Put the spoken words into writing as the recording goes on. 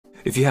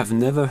If you have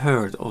never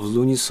heard of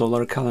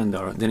Luni-solar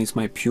Calendar, then it's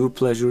my pure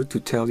pleasure to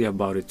tell you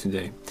about it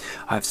today.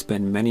 I've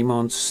spent many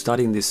months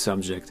studying this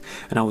subject,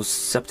 and I was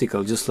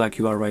skeptical just like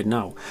you are right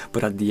now,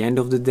 but at the end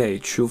of the day,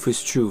 truth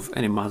is truth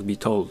and it must be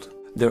told.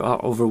 There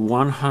are over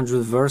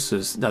 100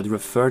 verses that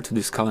refer to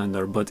this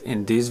calendar, but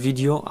in this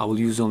video I will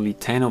use only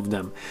 10 of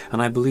them,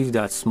 and I believe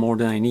that's more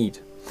than I need.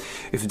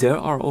 If there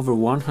are over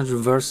 100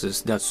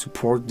 verses that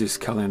support this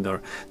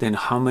calendar, then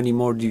how many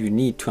more do you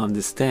need to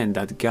understand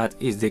that God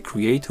is the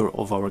creator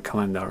of our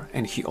calendar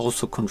and He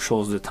also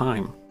controls the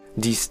time?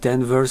 These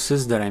 10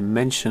 verses that I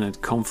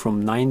mentioned come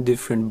from 9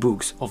 different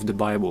books of the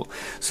Bible,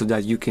 so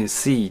that you can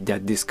see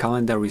that this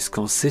calendar is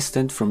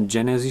consistent from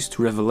Genesis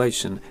to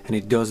Revelation and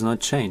it does not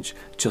change,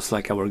 just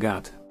like our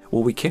God.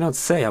 What we cannot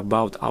say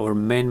about our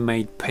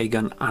man-made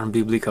pagan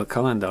unbiblical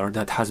calendar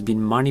that has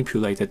been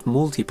manipulated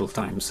multiple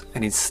times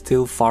and is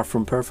still far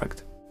from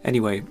perfect.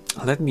 Anyway,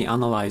 let me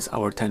analyze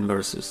our 10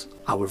 verses.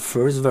 Our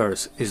first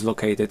verse is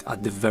located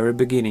at the very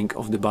beginning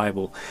of the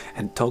Bible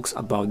and talks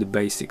about the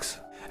basics.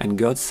 And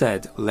God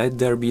said, "Let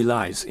there be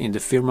lights in the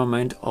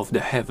firmament of the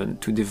heaven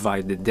to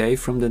divide the day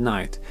from the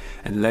night,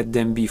 and let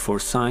them be for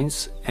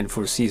signs and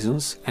for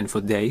seasons and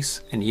for days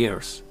and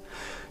years."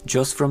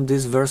 Just from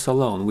this verse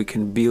alone we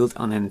can build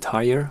an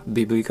entire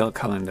biblical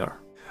calendar.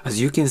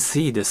 As you can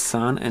see, the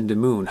sun and the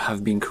moon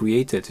have been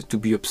created to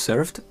be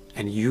observed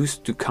and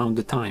used to count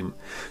the time.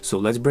 So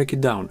let's break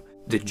it down.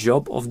 The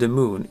job of the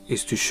moon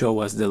is to show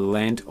us the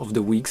length of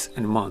the weeks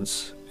and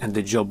months, and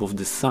the job of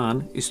the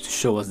sun is to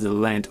show us the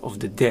length of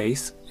the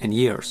days and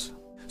years.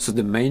 So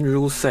the main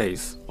rule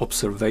says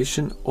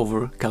observation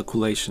over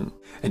calculation.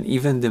 And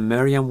even the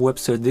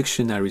Merriam-Webster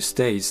dictionary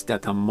states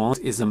that a month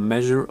is a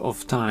measure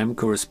of time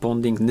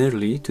corresponding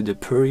nearly to the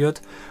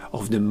period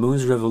of the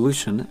moon's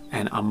revolution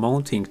and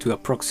amounting to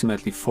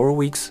approximately 4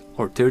 weeks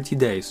or 30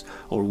 days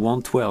or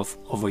 1/12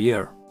 of a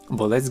year.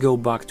 But let's go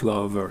back to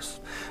our verse.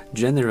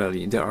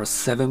 Generally, there are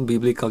 7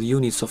 biblical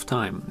units of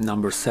time.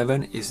 Number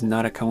 7 is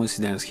not a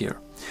coincidence here.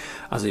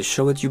 As I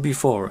showed you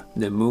before,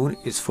 the moon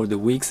is for the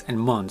weeks and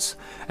months,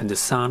 and the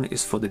sun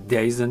is for the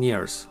days and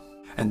years.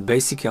 And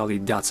basically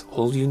that's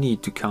all you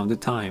need to count the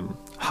time.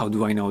 How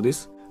do I know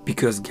this?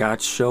 Because God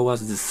showed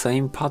us the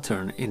same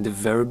pattern in the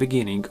very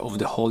beginning of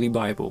the Holy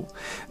Bible.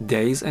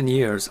 Days and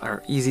years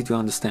are easy to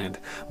understand,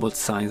 but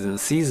signs and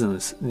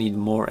seasons need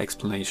more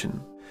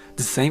explanation.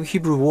 The same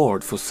Hebrew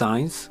word for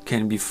signs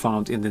can be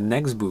found in the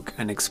next book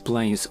and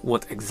explains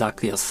what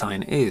exactly a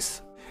sign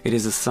is. It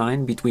is a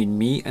sign between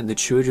me and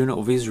the children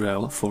of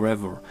Israel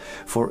forever.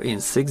 For in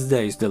 6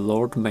 days the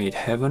Lord made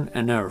heaven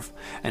and earth,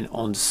 and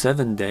on the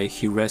 7th day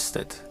He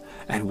rested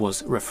and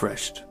was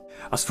refreshed.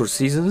 As for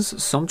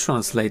seasons, some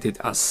translate it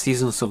as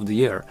seasons of the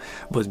year,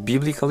 but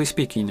biblically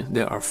speaking,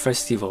 there are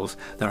festivals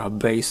that are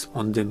based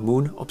on the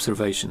moon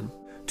observation.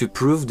 To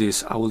prove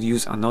this, I will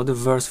use another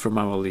verse from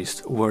our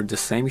list where the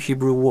same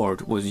Hebrew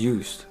word was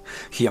used.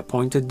 He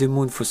appointed the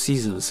moon for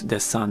seasons,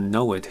 the sun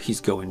knoweth he's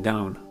going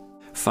down.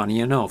 Funny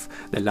enough,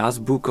 the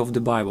last book of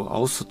the Bible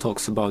also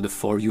talks about the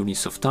 4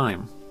 units of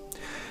time.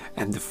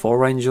 And the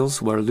 4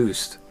 angels were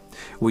loosed,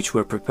 which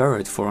were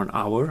prepared for an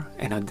hour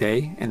and a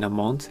day and a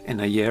month and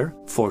a year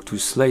for to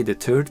slay the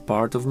 3rd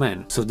part of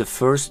men. So the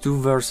first 2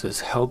 verses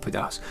helped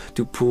us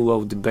to pull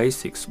out the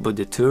basics, but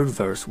the 3rd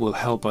verse will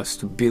help us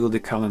to build the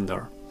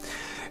calendar.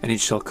 And it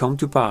shall come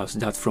to pass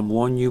that from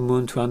one new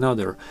moon to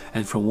another,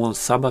 and from one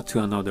Sabbath to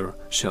another,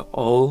 shall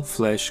all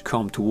flesh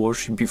come to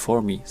worship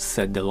before me,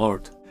 said the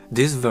Lord.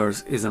 This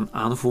verse is an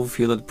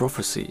unfulfilled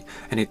prophecy,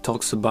 and it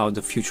talks about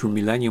the future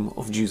millennium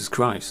of Jesus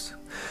Christ.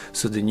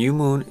 So the new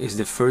moon is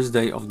the first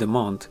day of the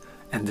month,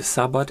 and the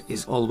Sabbath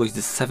is always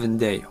the 7th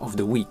day of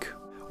the week.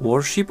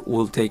 Worship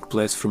will take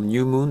place from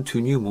new moon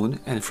to new moon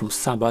and from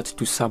Sabbath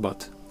to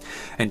Sabbath.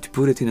 And to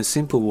put it in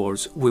simple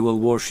words, we will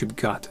worship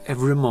God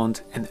every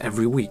month and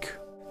every week.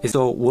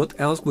 So what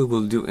else we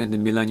will do in the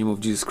millennium of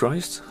Jesus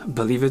Christ?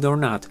 Believe it or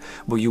not,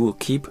 but you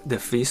will keep the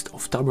Feast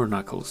of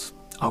Tabernacles.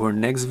 Our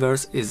next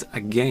verse is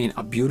again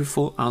a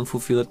beautiful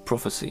unfulfilled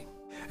prophecy.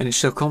 And it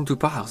shall come to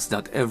pass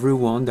that every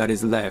one that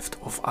is left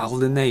of all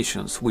the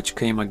nations which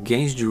came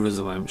against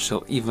Jerusalem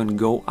shall even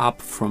go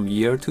up from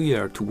year to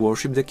year to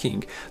worship the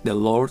King, the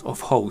Lord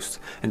of hosts,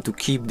 and to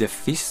keep the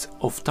Feast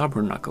of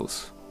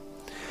Tabernacles.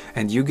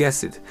 And you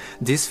guessed it,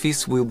 this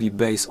feast will be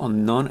based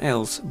on none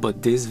else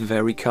but this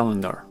very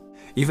calendar.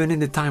 Even in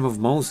the time of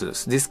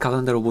Moses, this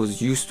calendar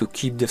was used to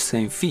keep the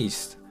same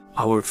feast.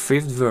 Our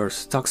 5th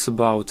verse talks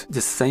about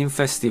the same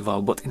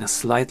festival but in a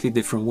slightly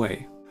different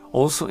way.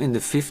 Also in the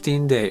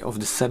 15th day of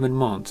the 7th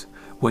month,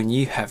 when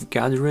ye have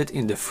gathered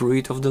in the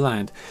fruit of the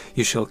land,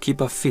 ye shall keep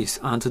a feast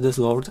unto the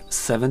Lord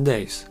 7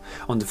 days.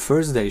 On the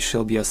 1st day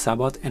shall be a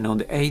Sabbath, and on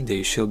the 8th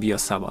day shall be a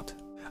Sabbath.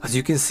 As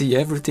you can see,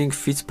 everything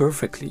fits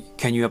perfectly.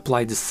 Can you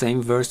apply the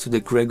same verse to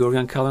the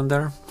Gregorian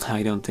calendar?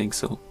 I don't think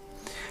so.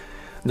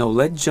 Now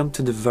let's jump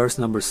to the verse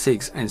number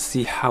 6 and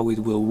see how it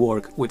will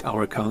work with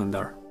our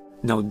calendar.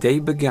 Now they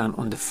began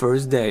on the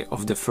 1st day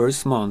of the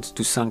 1st month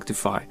to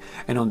sanctify,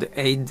 and on the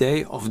 8th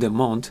day of the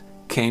month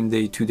came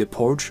they to the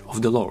porch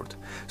of the Lord.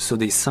 So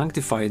they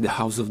sanctified the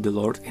house of the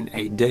Lord in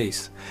 8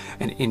 days,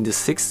 and in the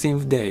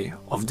 16th day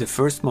of the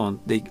first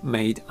month they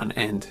made an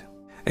end.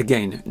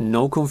 Again,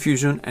 no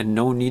confusion and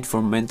no need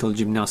for mental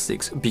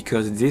gymnastics,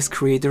 because this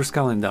Creator's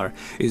calendar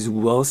is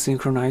well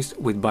synchronized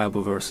with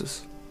Bible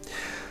verses.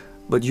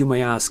 But you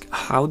may ask,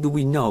 how do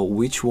we know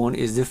which one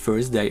is the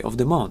first day of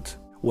the month?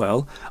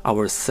 Well,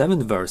 our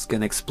 7th verse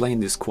can explain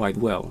this quite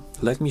well.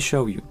 Let me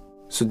show you.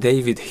 So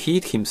David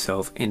hid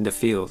himself in the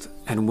field,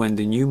 and when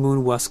the new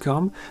moon was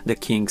come, the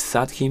king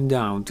sat him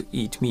down to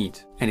eat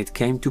meat. And it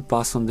came to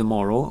pass on the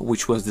morrow,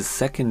 which was the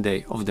 2nd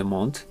day of the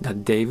month,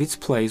 that David's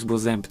place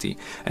was empty.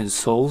 And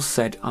Saul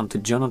said unto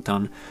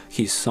Jonathan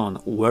his son,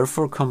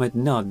 Wherefore cometh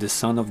not the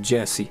son of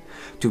Jesse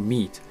to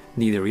meat,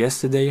 neither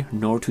yesterday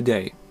nor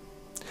today?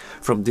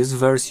 From this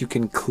verse you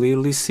can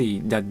clearly see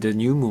that the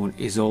new moon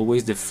is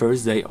always the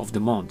first day of the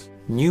month.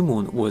 New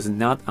moon was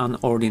not an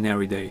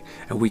ordinary day,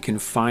 and we can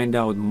find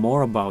out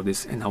more about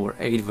this in our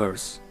 8th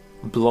verse.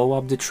 Blow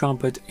up the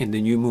trumpet in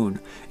the new moon,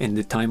 in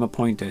the time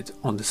appointed,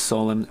 on the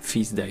solemn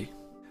feast day.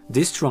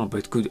 This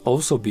trumpet could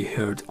also be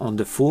heard on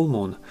the full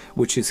moon,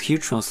 which is here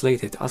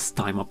translated as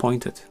time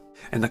appointed.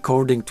 And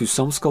according to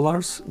some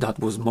scholars, that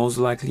was most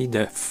likely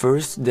the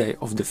first day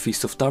of the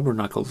Feast of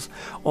Tabernacles,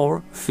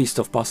 or Feast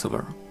of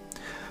Passover.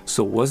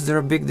 So was there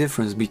a big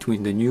difference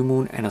between the new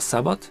moon and a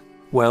Sabbath?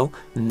 Well,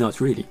 not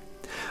really.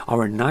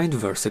 Our 9th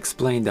verse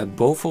explained that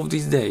both of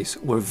these days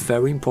were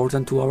very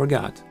important to our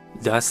God.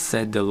 Thus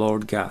said the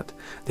Lord God,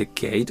 the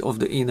gate of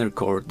the inner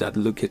court that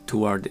looketh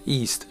toward the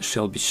east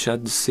shall be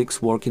shut the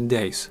 6 working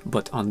days,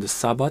 but on the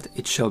Sabbath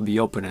it shall be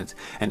opened,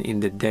 and in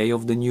the day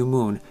of the new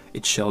moon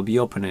it shall be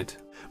opened.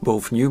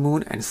 Both new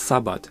moon and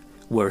Sabbath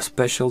were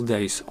special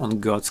days on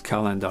God's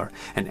calendar,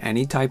 and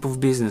any type of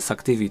business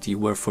activity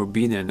were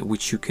forbidden,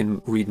 which you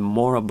can read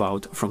more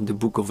about from the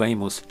book of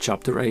Amos,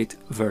 chapter 8,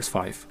 verse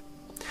 5.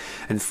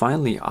 And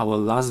finally, our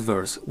last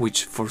verse,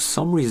 which for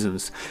some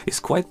reasons is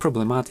quite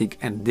problematic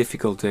and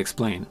difficult to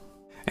explain.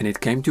 And it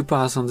came to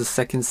pass on the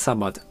 2nd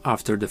Sabbath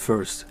after the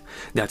first,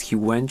 that he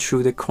went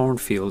through the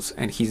cornfields,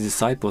 and his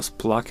disciples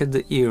plucked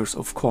the ears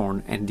of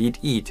corn and did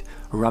eat,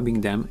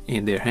 rubbing them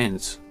in their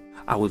hands.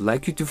 I would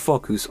like you to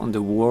focus on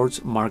the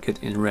words marked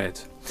in red.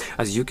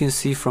 As you can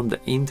see from the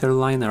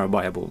Interlinear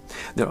Bible,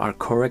 they are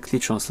correctly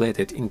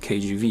translated in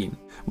KJV.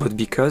 But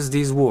because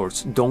these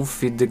words don't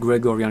fit the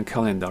Gregorian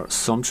calendar,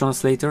 some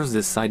translators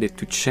decided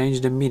to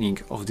change the meaning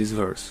of this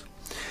verse.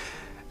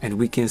 And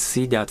we can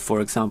see that,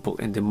 for example,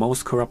 in the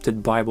most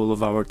corrupted Bible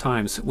of our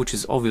times, which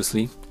is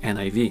obviously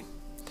NIV.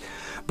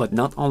 But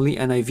not only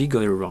NIV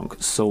got it wrong,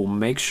 so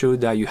make sure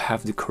that you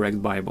have the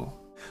correct Bible.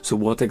 So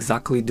what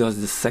exactly does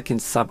the 2nd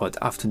Sabbath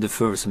after the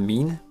first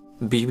mean?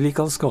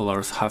 Biblical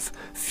scholars have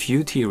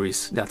few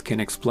theories that can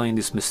explain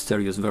this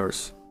mysterious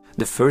verse.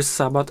 The first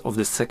Sabbath of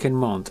the 2nd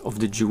month of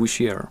the Jewish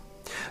year,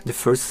 the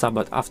first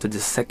Sabbath after the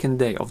 2nd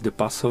day of the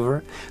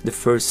Passover, the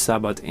first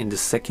Sabbath in the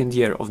 2nd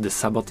year of the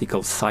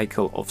sabbatical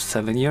cycle of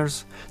 7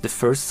 years, the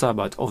first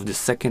Sabbath of the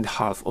 2nd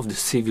half of the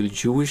civil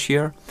Jewish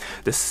year,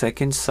 the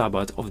 2nd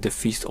Sabbath of the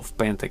Feast of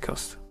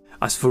Pentecost.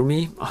 As for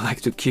me, I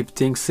like to keep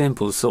things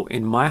simple, so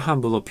in my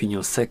humble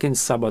opinion, 2nd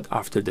Sabbath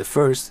after the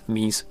first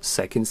means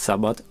 2nd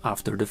Sabbath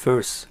after the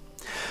first.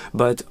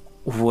 But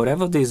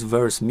whatever this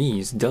verse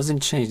means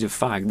doesn't change the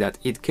fact that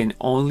it can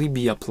only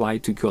be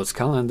applied to God's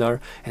calendar,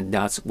 and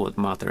that's what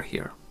matters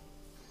here.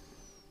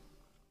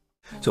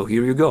 So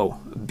here you go,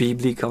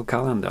 biblical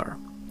calendar,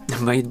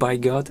 made by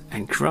God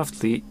and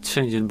craftily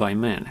changed by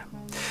man.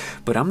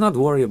 But I'm not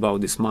worried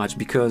about this much,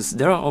 because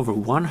there are over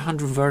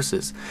 100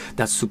 verses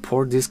that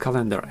support this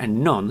calendar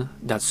and none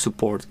that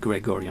support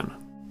Gregorian.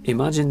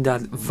 Imagine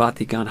that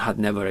Vatican had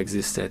never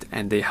existed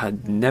and they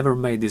had never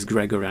made this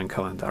Gregorian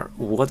calendar.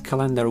 What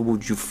calendar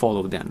would you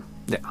follow then?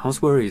 The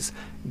answer is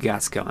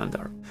God's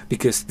calendar.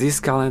 Because this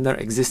calendar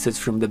existed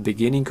from the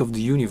beginning of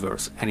the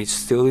universe and is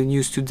still in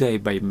use today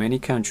by many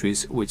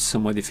countries with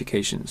some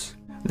modifications.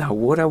 Now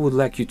what I would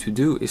like you to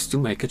do is to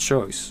make a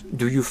choice.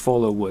 Do you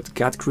follow what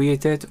God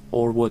created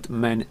or what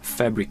man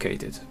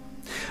fabricated?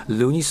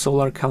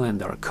 Luni-solar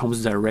calendar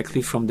comes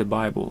directly from the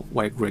Bible,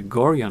 while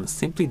Gregorian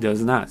simply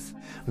does not.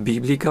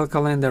 Biblical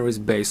calendar is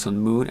based on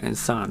moon and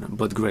sun,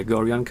 but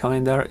Gregorian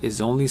calendar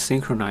is only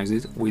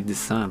synchronized with the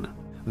sun.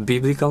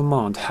 Biblical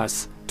month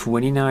has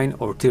 29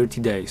 or 30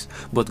 days,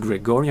 but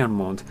Gregorian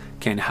month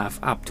can have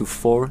up to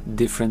 4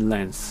 different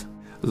lengths.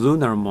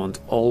 Lunar month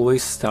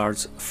always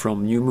starts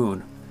from new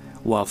moon,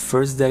 while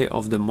first day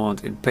of the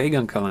month in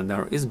pagan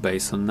calendar is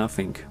based on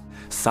nothing.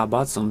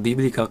 Sabbaths on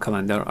biblical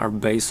calendar are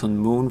based on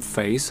moon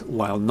phase,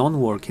 while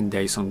non-working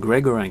days on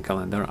Gregorian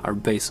calendar are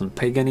based on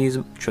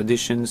paganism,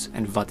 traditions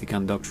and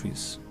Vatican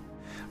doctrines.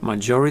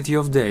 Majority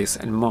of days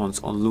and months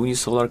on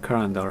lunisolar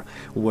calendar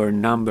were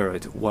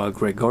numbered, while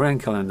Gregorian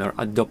calendar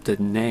adopted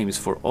names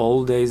for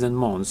all days and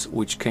months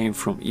which came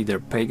from either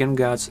pagan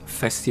gods,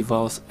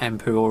 festivals,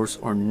 emperors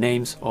or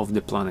names of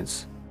the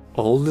planets.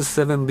 All the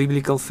 7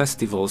 biblical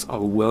festivals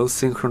are well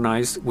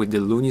synchronized with the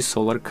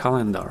lunisolar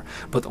calendar,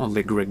 but on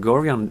the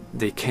Gregorian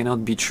they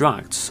cannot be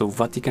tracked, so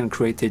Vatican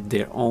created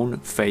their own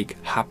fake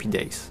happy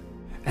days.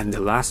 And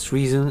the last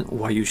reason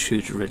why you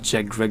should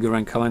reject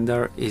Gregorian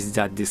calendar is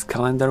that this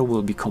calendar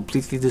will be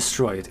completely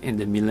destroyed in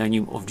the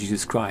millennium of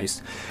Jesus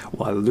Christ,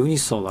 while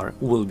lunisolar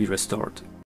will be restored.